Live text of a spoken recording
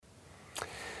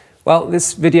Well,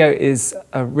 this video is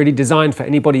really designed for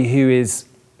anybody who is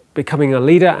becoming a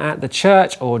leader at the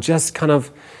church or just kind of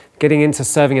getting into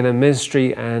serving in a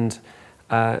ministry, and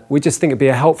we just think it'd be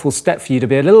a helpful step for you to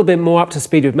be a little bit more up to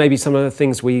speed with maybe some of the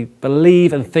things we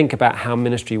believe and think about how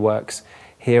ministry works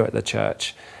here at the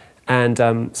church. And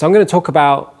so I'm going to talk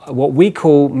about what we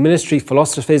call ministry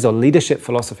philosophies or leadership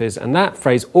philosophies, and that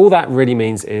phrase, all that really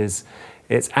means is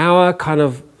it's our kind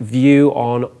of view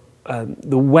on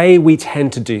the way we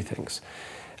tend to do things.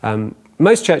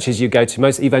 Most churches you go to,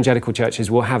 most evangelical churches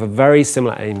will have a very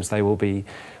similar aims. They will be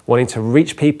wanting to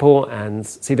reach people and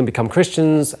see them become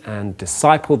Christians and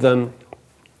disciple them.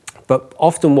 But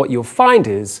often what you'll find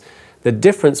is the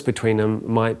difference between them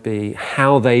might be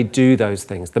how they do those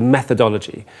things, the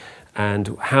methodology,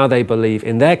 and how they believe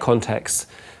in their context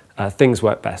things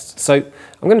work best. So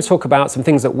I'm going to talk about some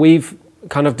things that we've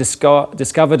kind of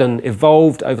discovered and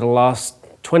evolved over the last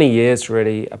 20 years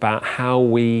really about how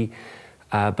we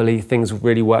believe things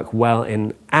really work well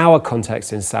in our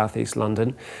context in Southeast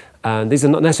London. These are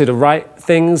not necessarily the right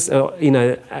things,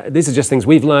 these are just things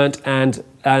we've learned, and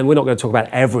we're not going to talk about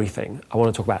everything. I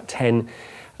want to talk about 10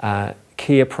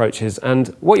 key approaches. And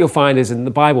what you'll find is in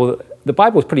the Bible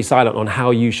is pretty silent on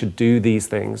how you should do these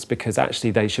things, because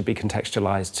actually they should be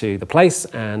contextualized to the place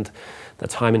and the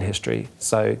time in history.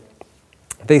 So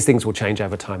these things will change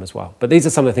over time as well. But these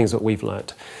are some of the things that we've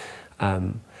learned.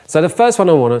 So the first one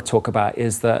I want to talk about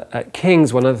is that at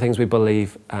King's, one of the things we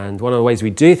believe and one of the ways we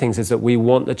do things is that we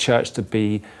want the church to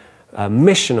be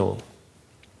missional.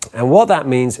 And what that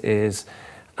means is,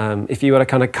 if you were to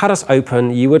kind of cut us open,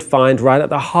 you would find right at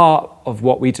the heart of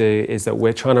what we do is that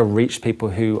we're trying to reach people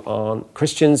who aren't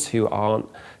Christians, who aren't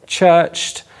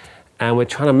churched, and we're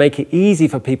trying to make it easy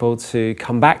for people to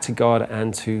come back to God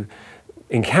and to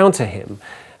encounter Him.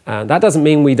 That doesn't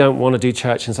mean we don't want to do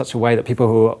church in such a way that people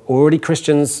who are already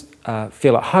Christians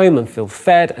feel at home and feel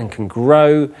fed and can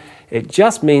grow. It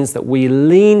just means that we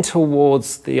lean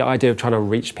towards the idea of trying to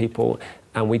reach people,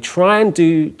 and we try and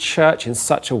do church in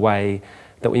such a way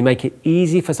that we make it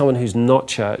easy for someone who's not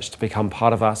church to become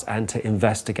part of us and to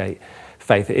investigate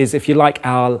faith. It is, if you like,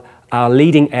 our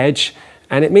leading edge,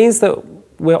 and it means that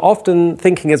we're often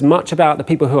thinking as much about the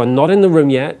people who are not in the room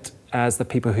yet as the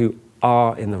people who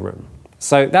are in the room.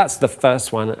 So that's the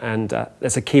first one, and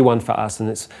it's a key one for us, and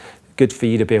it's good for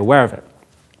you to be aware of it.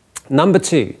 Number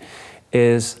two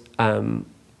is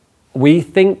we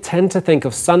tend to think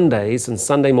of Sundays and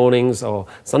Sunday mornings or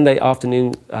Sunday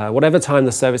afternoon, whatever time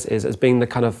the service is, as being the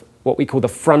kind of what we call the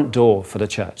front door for the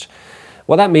church.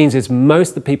 What that means is most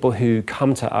of the people who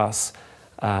come to us,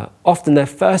 often their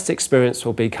first experience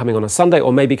will be coming on a Sunday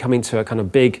or maybe coming to a kind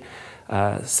of big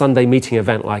Sunday meeting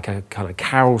event like a kind of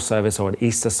carol service or an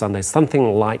Easter Sunday,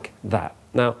 something like that.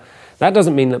 Now, that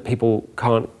doesn't mean that people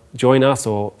can't join us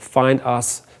or find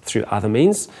us through other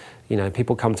means. You know,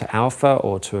 people come to Alpha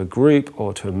or to a group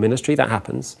or to a ministry, that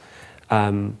happens.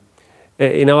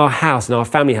 In our house, in our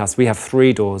family house, we have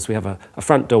 3 doors. We have a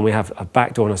front door, and we have a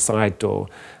back door and a side door.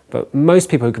 But most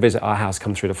people who can visit our house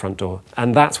come through the front door.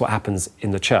 And that's what happens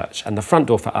in the church. And the front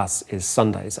door for us is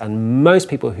Sundays. And most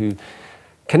people who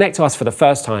connect to us for the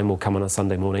first time will come on a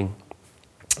Sunday morning.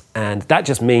 And that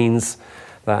just means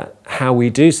that how we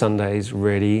do Sundays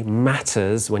really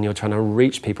matters when you're trying to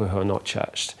reach people who are not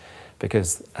churched,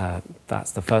 because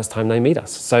that's the first time they meet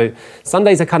us. So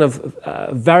Sundays are kind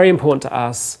of very important to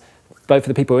us, both for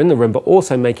the people in the room, but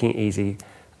also making it easy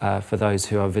for those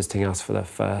who are visiting us for the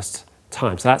first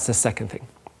time. So that's the second thing.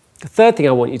 The third thing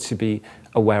I want you to be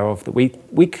aware of that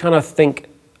we kind of think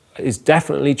is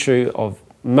definitely true of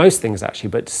most things actually,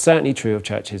 but certainly true of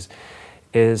churches,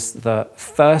 is that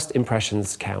first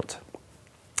impressions count.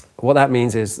 What that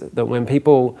means is that when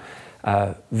people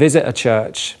visit a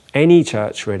church, any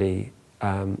church really,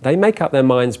 they make up their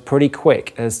minds pretty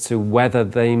quick as to whether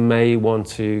they may want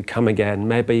to come again,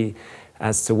 maybe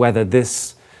as to whether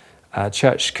this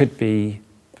church could be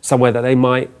somewhere that they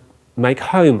might make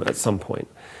home at some point.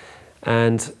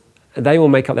 And they will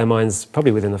make up their minds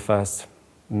probably within the first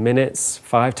minutes,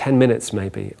 5-10 minutes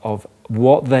maybe, of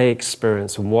what they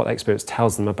experience and what experience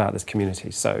tells them about this community.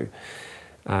 So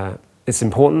it's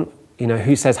important, you know,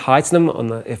 who says hi to them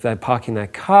if they're parking their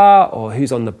car, or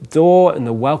who's on the door and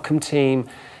the welcome team.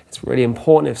 It's really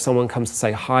important if someone comes to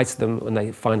say hi to them when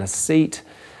they find a seat.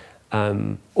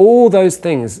 All those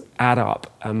things add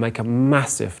up and make a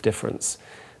massive difference.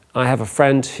 I have a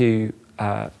friend who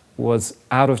was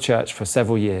out of church for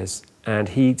several years, and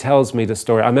he tells me the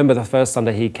story. I remember the first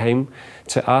Sunday he came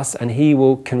to us, and he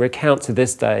can recount to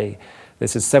this day,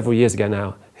 this is several years ago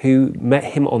now, who met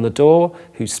him on the door,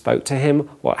 who spoke to him,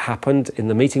 what happened in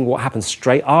the meeting, what happened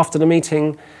straight after the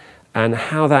meeting. and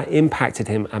how that impacted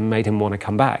him and made him want to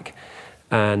come back.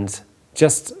 And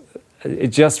it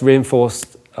just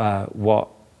reinforced what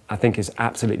I think is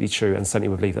absolutely true, and certainly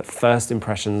we believe that first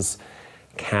impressions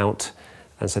count.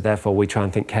 And so therefore we try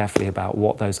and think carefully about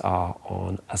what those are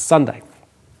on a Sunday.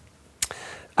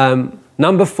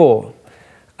 Number 4,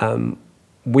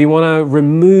 we want to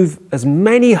remove as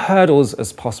many hurdles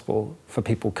as possible for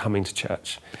people coming to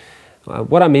church.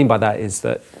 What I mean by that is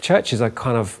that churches are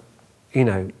kind of,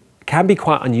 can be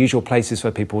quite unusual places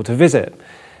for people to visit.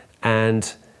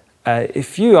 And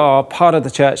if you are part of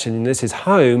the church and this is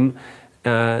home,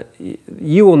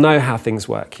 you will know how things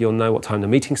work. You'll know what time the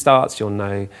meeting starts. You'll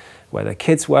know where the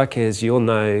kids' work is. You'll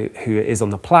know who is on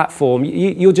the platform.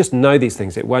 You'll just know these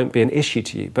things. It won't be an issue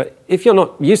to you. But if you're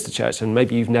not used to church and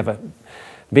maybe you've never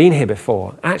been here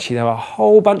before, actually there are a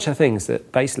whole bunch of things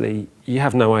that basically you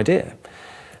have no idea.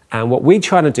 And what we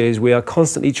try to do is we are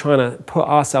constantly trying to put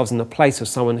ourselves in the place of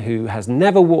someone who has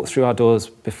never walked through our doors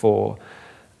before.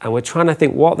 And we're trying to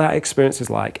think what that experience is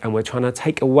like, and we're trying to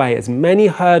take away as many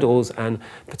hurdles and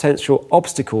potential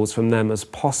obstacles from them as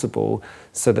possible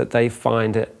so that they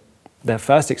find it, their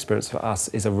first experience for us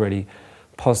is a really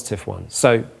positive one.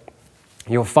 So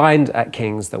you'll find at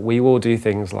King's that we will do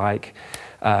things like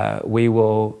we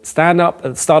will stand up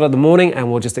at the start of the morning and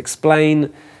we'll just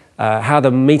explain how the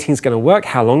meeting's going to work,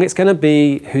 how long it's going to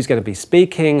be, who's going to be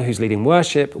speaking, who's leading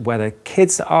worship, where the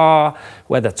kids are,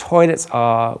 where the toilets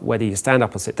are, whether you stand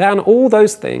up or sit down, all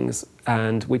those things.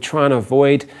 And we try and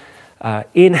avoid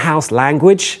in-house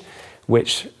language,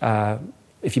 which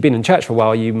if you've been in church for a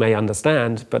while, you may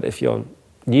understand, but if you're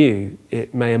new,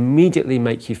 it may immediately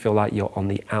make you feel like you're on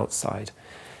the outside.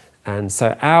 And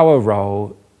so our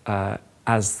role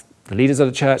as the leaders of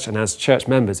the church and as church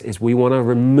members is we want to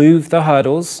remove the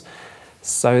hurdles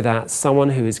so that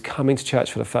someone who is coming to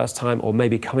church for the first time, or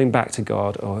maybe coming back to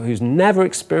God, or who's never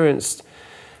experienced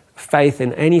faith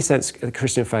in any sense, the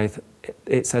Christian faith,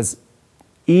 it's as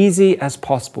easy as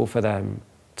possible for them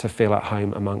to feel at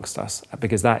home amongst us,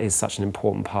 because that is such an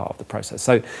important part of the process.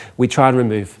 So we try and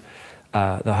remove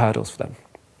the hurdles for them.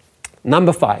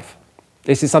 Number 5,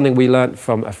 this is something we learned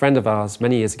from a friend of ours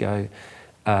many years ago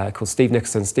called Steve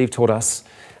Nickerson. Steve taught us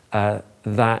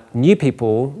that new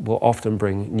people will often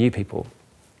bring new people.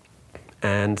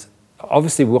 And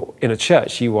obviously in a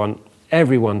church, you want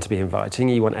everyone to be inviting,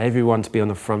 you want everyone to be on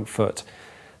the front foot,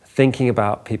 thinking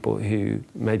about people who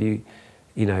maybe,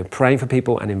 praying for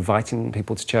people and inviting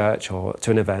people to church or to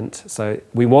an event. So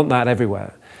we want that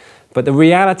everywhere. But the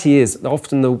reality is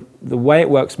often the way it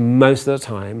works most of the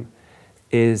time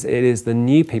is it is the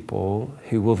new people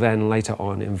who will then later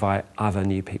on invite other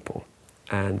new people.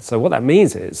 And so what that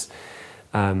means is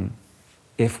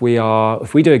if we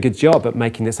do a good job at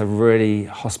making this a really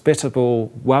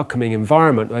hospitable, welcoming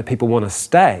environment where people want to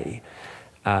stay,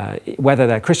 whether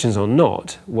they're Christians or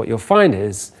not, what you'll find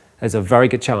is there's a very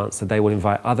good chance that they will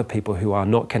invite other people who are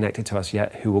not connected to us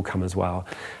yet who will come as well.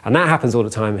 And that happens all the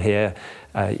time here.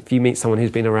 If you meet someone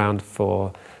who's been around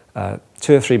for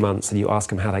 2 or 3 months and you ask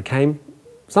them how they came,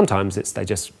 sometimes it's they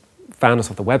just found us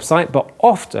off the website, but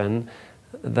often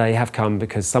they have come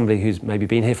because somebody who's maybe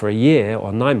been here for a year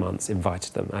or 9 months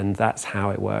invited them, and that's how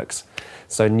it works.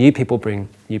 So new people bring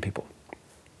new people.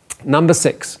 Number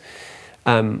 6,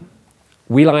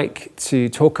 we like to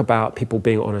talk about people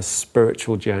being on a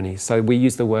spiritual journey. So we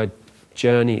use the word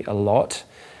journey a lot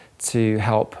to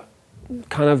help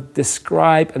kind of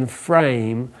describe and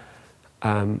frame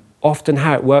often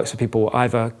how it works for people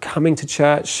either coming to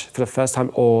church for the first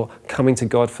time or coming to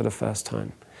God for the first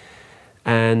time.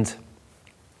 And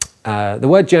the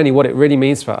word journey, what it really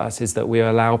means for us is that we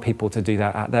allow people to do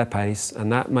that at their pace,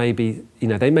 and that may be,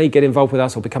 they may get involved with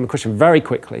us or become a Christian very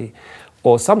quickly,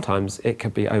 or sometimes it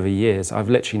could be over years. I've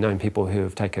literally known people who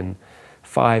have taken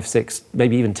 5, 6,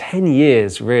 maybe even 10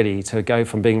 years really to go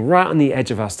from being right on the edge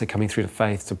of us to coming through the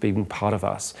faith to being part of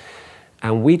us.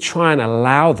 And we try and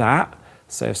allow that.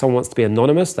 So if someone wants to be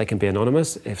anonymous, they can be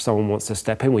anonymous. If someone wants to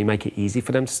step in, we make it easy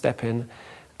for them to step in.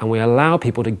 And we allow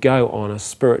people to go on a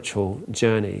spiritual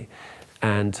journey.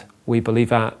 And we believe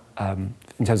that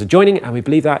in terms of joining, and we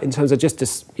believe that in terms of just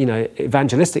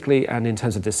evangelistically and in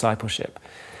terms of discipleship.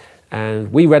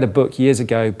 And we read a book years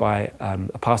ago by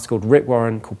a pastor called Rick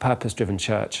Warren called Purpose Driven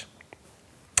Church.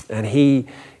 And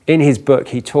in his book,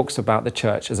 he talks about the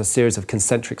church as a series of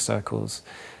concentric circles.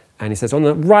 And he says,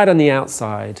 right on the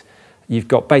outside, you've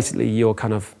got basically your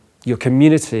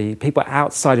community, people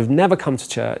outside who've never come to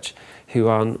church, who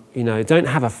are, don't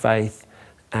have a faith,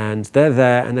 and they're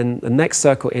there. And then the next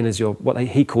circle in is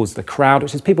he calls the crowd,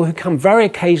 which is people who come very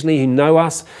occasionally, who know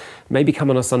us, maybe come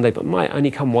on a Sunday, but might only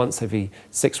come once every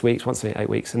 6 weeks, once every 8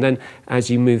 weeks. And then as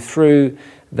you move through,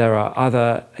 there are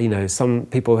other, some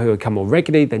people who come more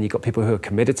regularly. Then you've got people who are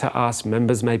committed to us,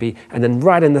 members maybe. And then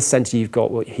right in the center, you've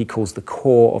got what he calls the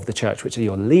core of the church, which are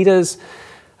your leaders,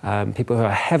 people who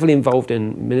are heavily involved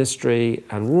in ministry,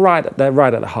 and they're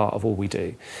right at the heart of all we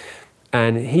do.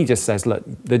 And he just says, look,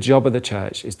 the job of the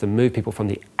church is to move people from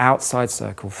the outside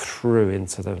circle through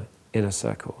into the inner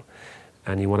circle.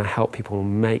 And you want to help people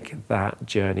make that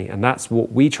journey. And that's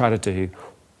what we try to do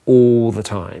all the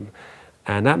time.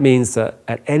 And that means that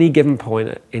at any given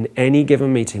point, in any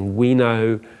given meeting, we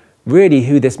know really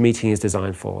who this meeting is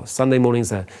designed for. Sunday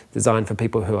mornings are designed for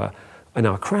people who are in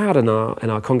our crowd, in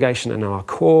our congregation, and our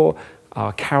core.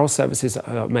 Our carol services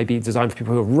are maybe designed for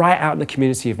people who are right out in the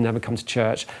community who've never come to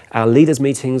church. Our leaders'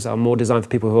 meetings are more designed for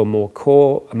people who are more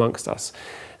core amongst us.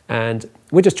 And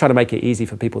we're just trying to make it easy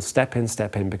for people to step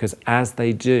in, because as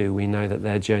they do, we know that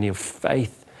their journey of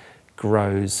faith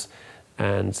grows.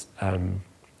 And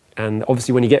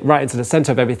obviously when you get right into the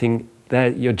center of everything,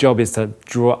 your job is to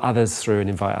draw others through and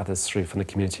invite others through from the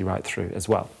community right through as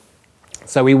well.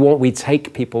 So we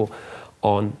take people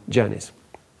on journeys.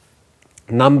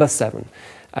 Number 7,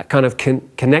 kind of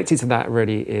connected to that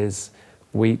really is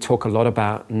we talk a lot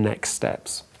about next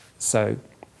steps. So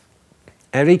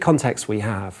every context we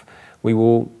have, we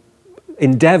will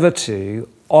endeavor to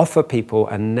offer people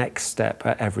a next step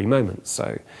at every moment.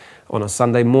 So on a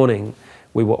Sunday morning,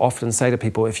 we will often say to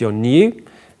people, if you're new,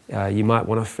 you might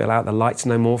want to fill out the Like to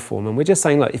Know More form. And we're just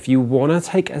saying, look, if you want to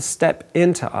take a step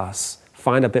into us,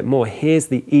 find a bit more, here's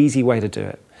the easy way to do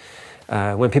it.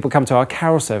 When people come to our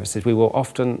carol services, we will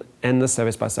often end the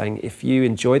service by saying, if you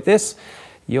enjoyed this,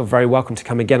 you're very welcome to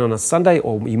come again on a Sunday,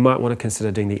 or you might want to consider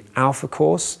doing the Alpha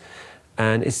course.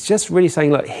 And it's just really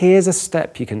saying, look, here's a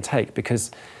step you can take,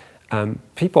 because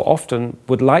people often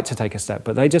would like to take a step,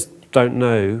 but they just don't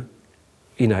know,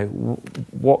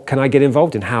 what can I get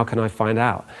involved in? How can I find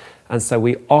out? And so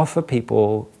we offer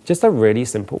people just a really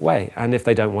simple way. And if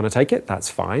they don't want to take it, that's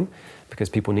fine, because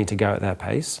people need to go at their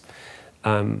pace.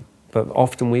 But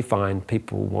often we find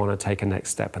people want to take a next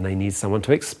step and they need someone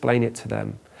to explain it to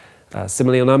them.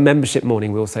 Similarly, on our membership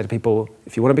morning, we'll say to people,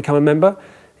 if you want to become a member,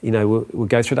 we'll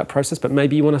go through that process, but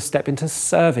maybe you want to step into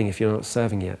serving if you're not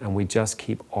serving yet. And we just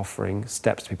keep offering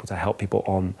steps to people to help people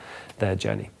on their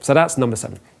journey. So that's number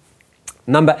 7.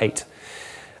 Number 8.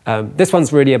 This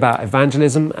one's really about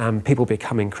evangelism and people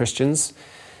becoming Christians.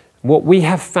 What we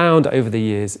have found over the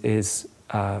years is,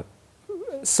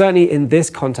 certainly in this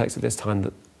context at this time,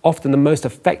 that often the most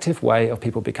effective way of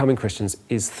people becoming Christians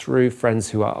is through friends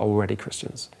who are already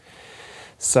Christians.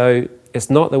 So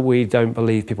it's not that we don't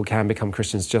believe people can become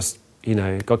Christians just,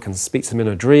 God can speak to them in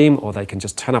a dream, or they can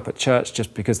just turn up at church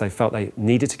just because they felt they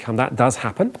needed to come. That does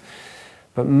happen.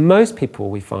 But most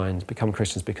people, we find, become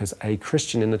Christians because a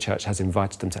Christian in the church has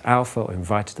invited them to Alpha or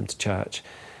invited them to church.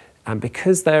 And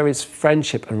because there is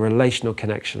friendship and relational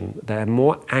connection, they're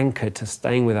more anchored to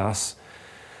staying with us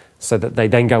so that they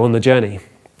then go on the journey.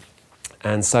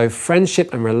 And so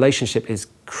friendship and relationship is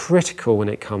critical when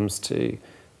it comes to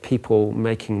people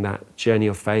making that journey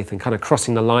of faith and kind of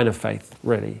crossing the line of faith,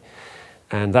 really.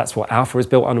 And that's what Alpha is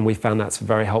built on, and we found that's a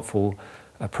very helpful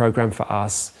program for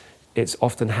us. It's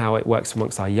often how it works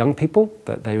amongst our young people,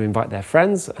 that they invite their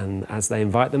friends, and as they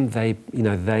invite them,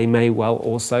 they may well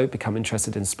also become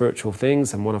interested in spiritual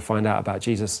things and want to find out about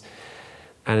Jesus.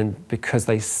 And because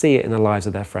they see it in the lives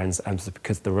of their friends, and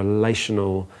because the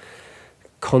relational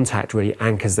contact really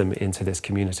anchors them into this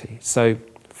community. So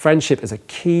friendship is a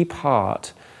key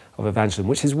part of evangelism,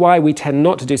 which is why we tend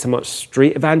not to do so much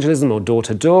street evangelism or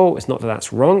door-to-door. It's not that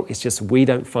that's wrong, it's just we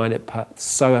don't find it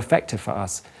so effective for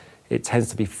us. It tends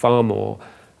to be far more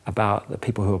about the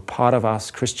people who are part of us,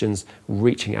 Christians,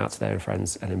 reaching out to their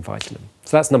friends and inviting them.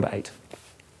 So that's number 8.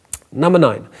 Number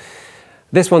 9.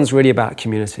 This one's really about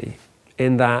community,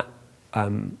 in that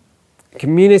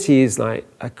community is like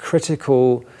a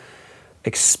critical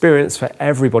experience for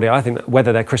everybody, I think,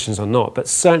 whether they're Christians or not, but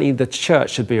certainly the church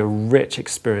should be a rich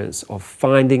experience of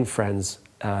finding friends,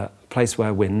 a place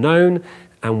where we're known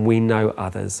and we know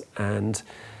others. And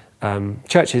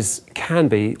churches can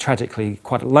be, tragically,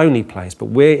 quite a lonely place, but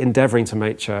we're endeavoring to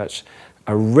make church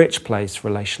a rich place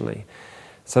relationally.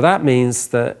 So that means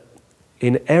that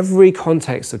in every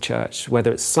context of church,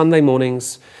 whether it's Sunday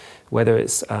mornings, whether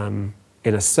it's in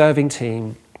a serving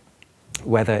team,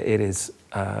 whether it is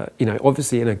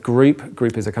obviously in a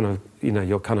group is a kind of,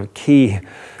 your kind of key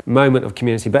moment of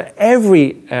community. But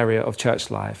every area of church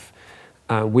life,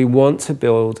 we want to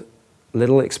build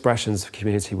little expressions of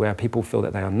community where people feel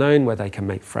that they are known, where they can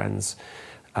make friends,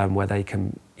 where they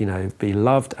can, be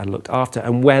loved and looked after,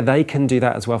 and where they can do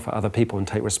that as well for other people and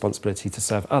take responsibility to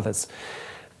serve others.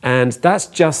 And that's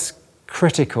just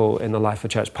critical in the life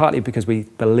of church, partly because we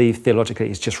believe theologically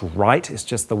it's just right, it's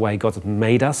just the way God's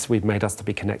made us, we've made us to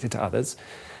be connected to others,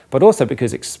 but also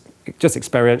because just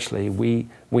experientially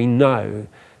we know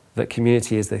that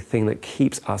community is the thing that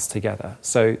keeps us together.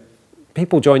 So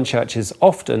people join churches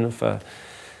often for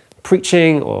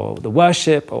preaching or the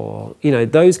worship or,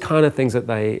 those kind of things that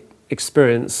they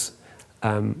experience,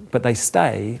 but they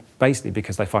stay basically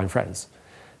because they find friends.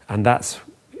 And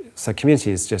so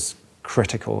community is just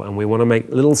critical, and we want to make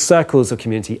little circles of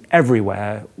community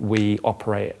everywhere we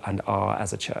operate and are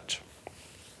as a church.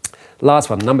 Last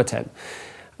one, number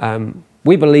 10.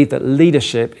 We believe that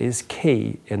leadership is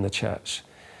key in the church.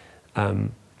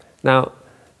 Now,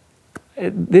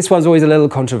 this one's always a little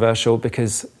controversial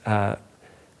because,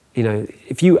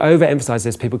 if you overemphasize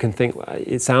this, people can think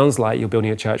it sounds like you're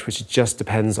building a church which just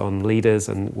depends on leaders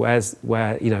and where's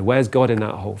God in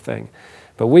that whole thing.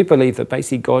 But we believe that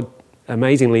basically God,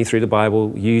 amazingly through the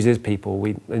Bible, uses people.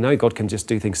 We know God can just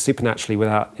do things supernaturally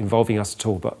without involving us at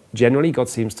all, but generally God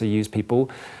seems to use people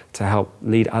to help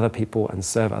lead other people and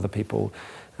serve other people.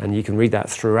 And you can read that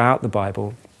throughout the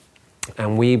Bible.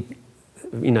 And we,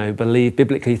 believe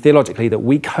biblically, theologically, that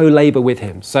we co-labor with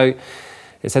him. So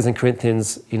it says in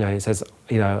Corinthians, it says,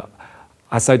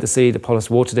 I sowed the seed, Apollos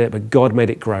watered it, but God made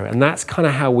it grow. And that's kind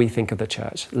of how we think of the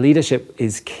church. Leadership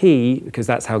is key because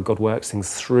that's how God works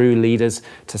things through leaders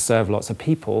to serve lots of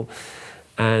people.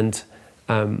 And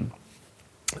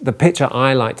the picture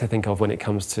I like to think of when it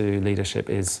comes to leadership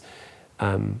is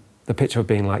the picture of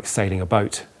being like sailing a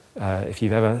boat. If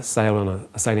you've ever sailed on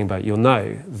a sailing boat, you'll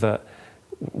know that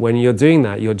when you're doing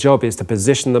that, your job is to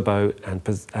position the boat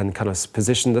and kind of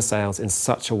position the sails in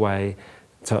such a way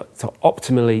to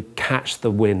optimally catch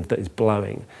the wind that is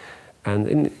blowing.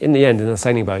 And in the end, in a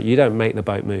sailing boat, you don't make the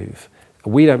boat move.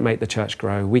 We don't make the church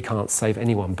grow. We can't save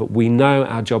anyone. But we know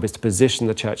our job is to position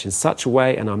the church in such a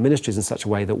way and our ministries in such a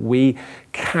way that we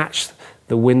catch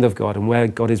the wind of God and where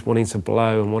God is wanting to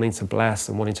blow and wanting to bless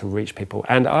and wanting to reach people.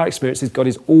 And our experience is God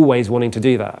is always wanting to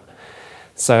do that.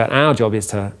 So our job is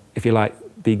to, if you like,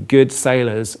 be good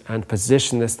sailors and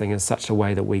position this thing in such a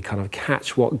way that we kind of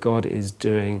catch what God is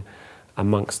doing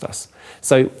amongst us.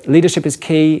 So leadership is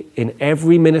key in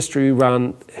every ministry we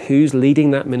run. Who's leading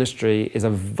that ministry is a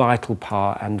vital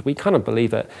part, and we kind of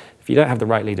believe that if you don't have the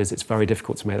right leaders, it's very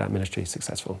difficult to make that ministry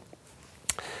successful.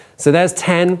 So there's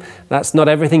 10. That's not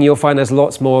everything. You'll find there's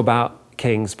lots more about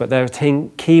Kings, but there are 10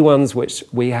 key ones which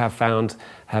we have found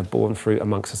have borne fruit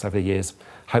amongst us over the years.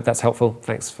 Hope that's helpful.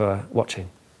 Thanks for watching.